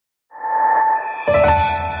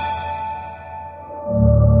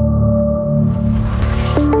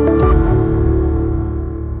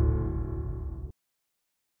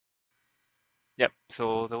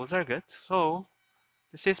so those are good. So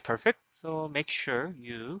this is perfect. So make sure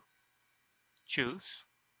you choose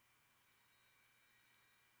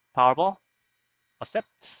PowerBall,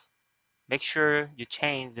 accept. Make sure you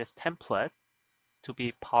change this template to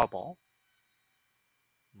be PowerBall.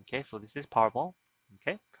 Okay, so this is PowerBall.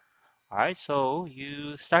 Okay, all right, so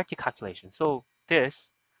you start the calculation. So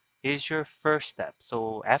this is your first step.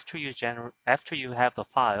 So after you have the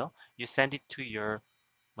file, you send it to your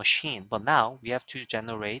machine. But now we have to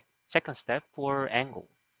generate second step for angle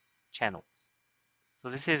channels. So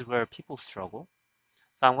this is where people struggle.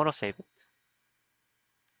 So I'm gonna save it.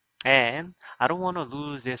 And I don't want to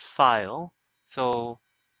lose this file. So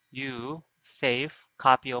you save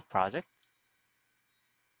copy of project.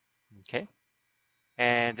 Okay.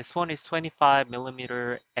 And this one is 25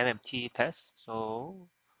 millimeter MMT test. So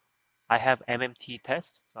I have MMT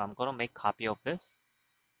test. So I'm gonna make copy of this.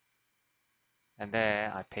 And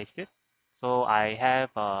then I paste it. So I have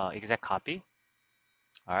exact copy.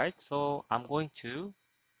 All right. So I'm going to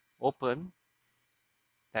open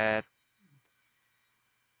that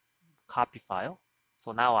copy file.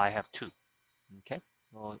 So now I have two. Okay.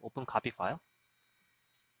 So open copy file.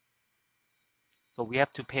 So we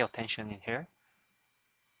have to pay attention in here.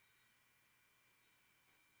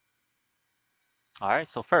 All right,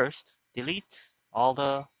 so first, delete all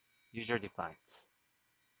the user defines.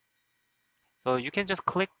 So you can just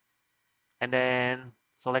click and then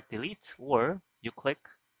select delete, or you click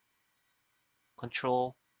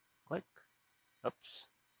control click, oops,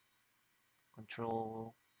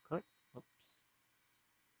 control click, oops,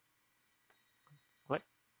 click,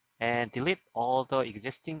 and delete all the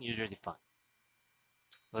existing user define.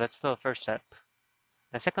 So that's the first step.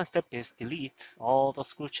 The second step is delete all the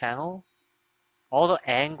screw channel, all the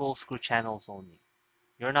angle screw channels only.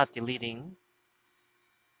 You're not deleting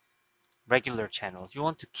regular channels. You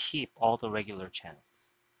want to keep all the regular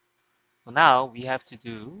channels. So now we have to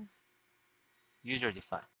do user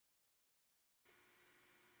define.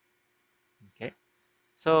 Okay,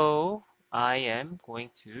 so I am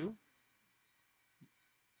going to,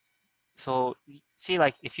 so see,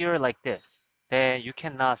 like if you're like this, then you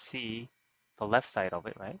cannot see the left side of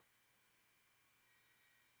it, right?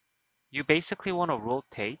 You basically want to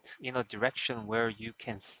rotate in a direction where you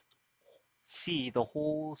can see the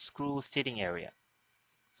whole screw sitting area.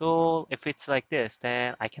 So if it's like this,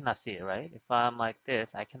 then I cannot see it, right? If I'm like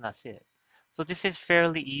this, I cannot see it. So this is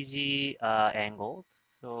fairly easy angled.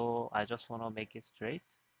 So I just want to make it straight.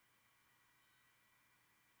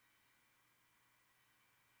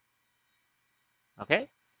 Okay,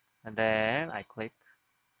 and then I click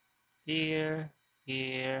here,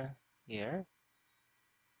 here, here,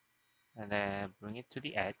 and then bring it to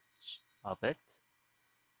the edge of it,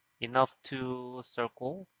 enough to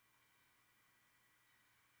circle.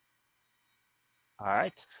 All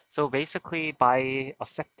right, so basically by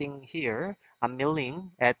accepting here, I'm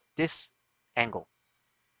milling at this angle,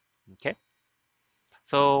 okay?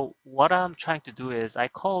 So what I'm trying to do is I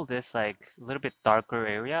call this like a little bit darker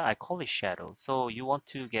area, I call it shadow. So you want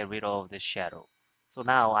to get rid of this shadow. So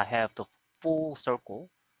now I have the full circle,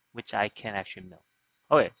 which I can actually mill.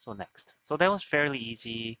 Okay, so next. So that was fairly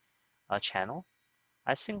easy channel.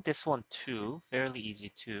 I think this one too, fairly easy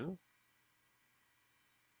too.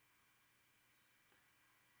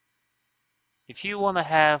 If you want to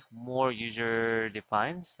have more user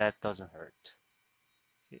defines, that doesn't hurt.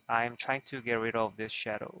 See, I'm trying to get rid of this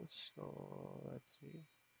shadows. So let's see.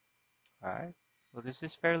 All right. So this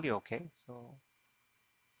is fairly okay. So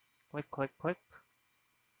click, click, click.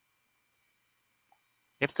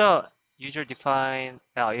 If the user define,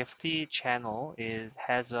 if the channel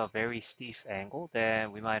has a very steep angle,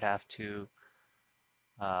 then we might have to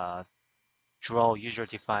uh, draw user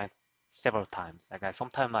define several times. Like I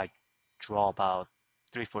sometimes I draw about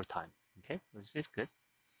 3-4 times. Okay, this is good.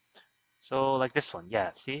 So like this one,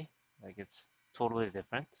 yeah, see, like it's totally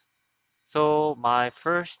different. So my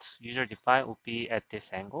first user define would be at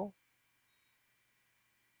this angle,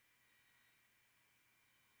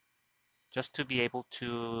 just to be able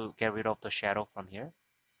to get rid of the shadow from here,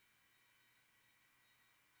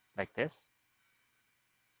 like this.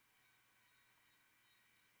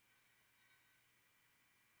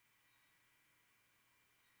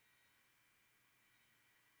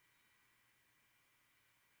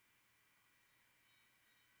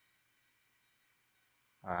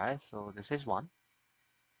 All right, so this is one.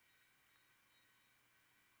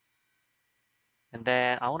 And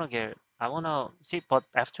then I want to see, but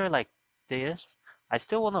after like this, I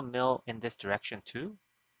still want to mill in this direction too.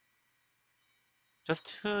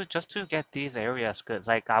 Just to get these areas good.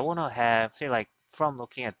 Like I want to have, say like from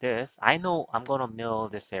looking at this, I know I'm going to mill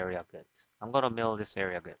this area good. I'm gonna mill this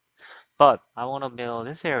area good. But I wanna mill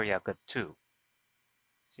this area good too.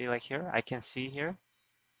 See like here? I can see here.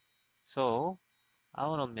 So I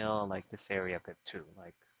wanna mill like this area good too.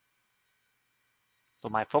 Like, so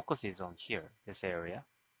my focus is on here, this area.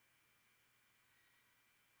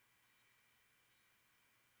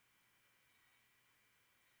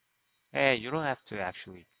 Hey, you don't have to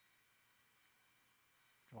actually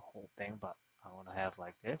the whole thing, but I wanna have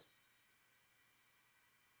like this.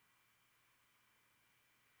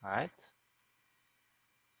 Alright.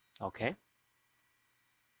 Okay.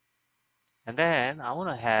 And then I want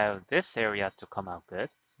to have this area to come out good.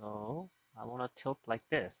 So I want to tilt like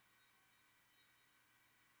this.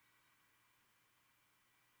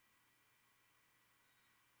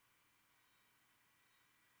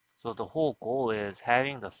 So the whole goal is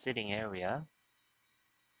having the sitting area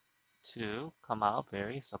to come out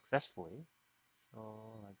very successfully.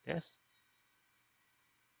 So like this.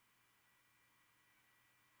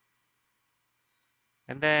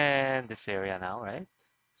 And then this area now, right?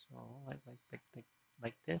 So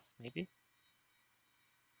like this maybe.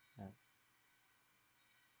 Yeah.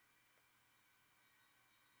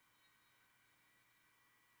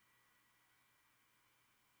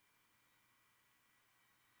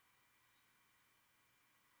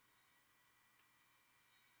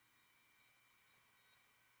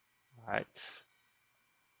 All right.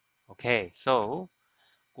 Okay, so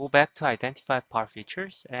go back to identify part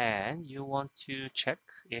features and you want to check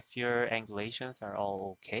if your angulations are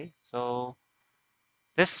all okay. So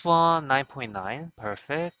this one, 9.9,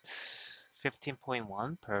 perfect.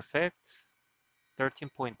 15.1, perfect.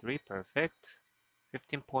 13.3, perfect.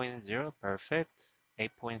 15.0, perfect.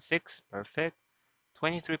 8.6, perfect.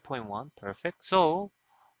 23.1, perfect. So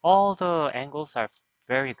all the angles are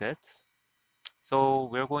very good. So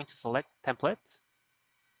we're going to select template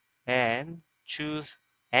and choose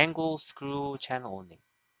angle screw channel only.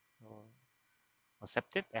 So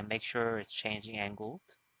accept it and make sure it's changing angled.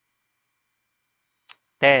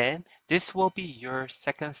 Then this will be your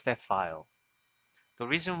second step file. The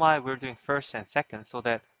reason why we're doing first and second so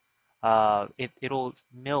that it'll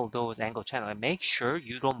mill those angle channel and make sure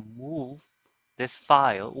you don't move this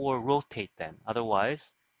file or rotate them.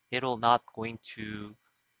 Otherwise, it'll not going to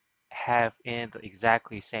have in the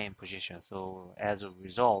exactly same position. So as a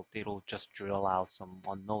result, it'll just drill out some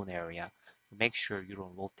unknown area. So make sure you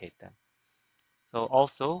don't rotate them. So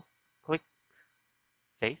also click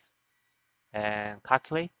save and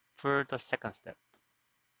calculate for the second step.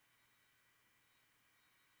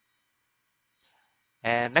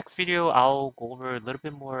 And next video, I'll go over a little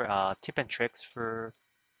bit more tip and tricks for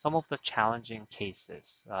some of the challenging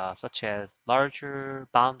cases, such as larger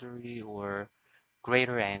boundary or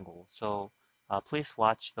greater angle. So please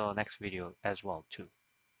watch the next video as well too.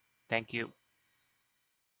 Thank you.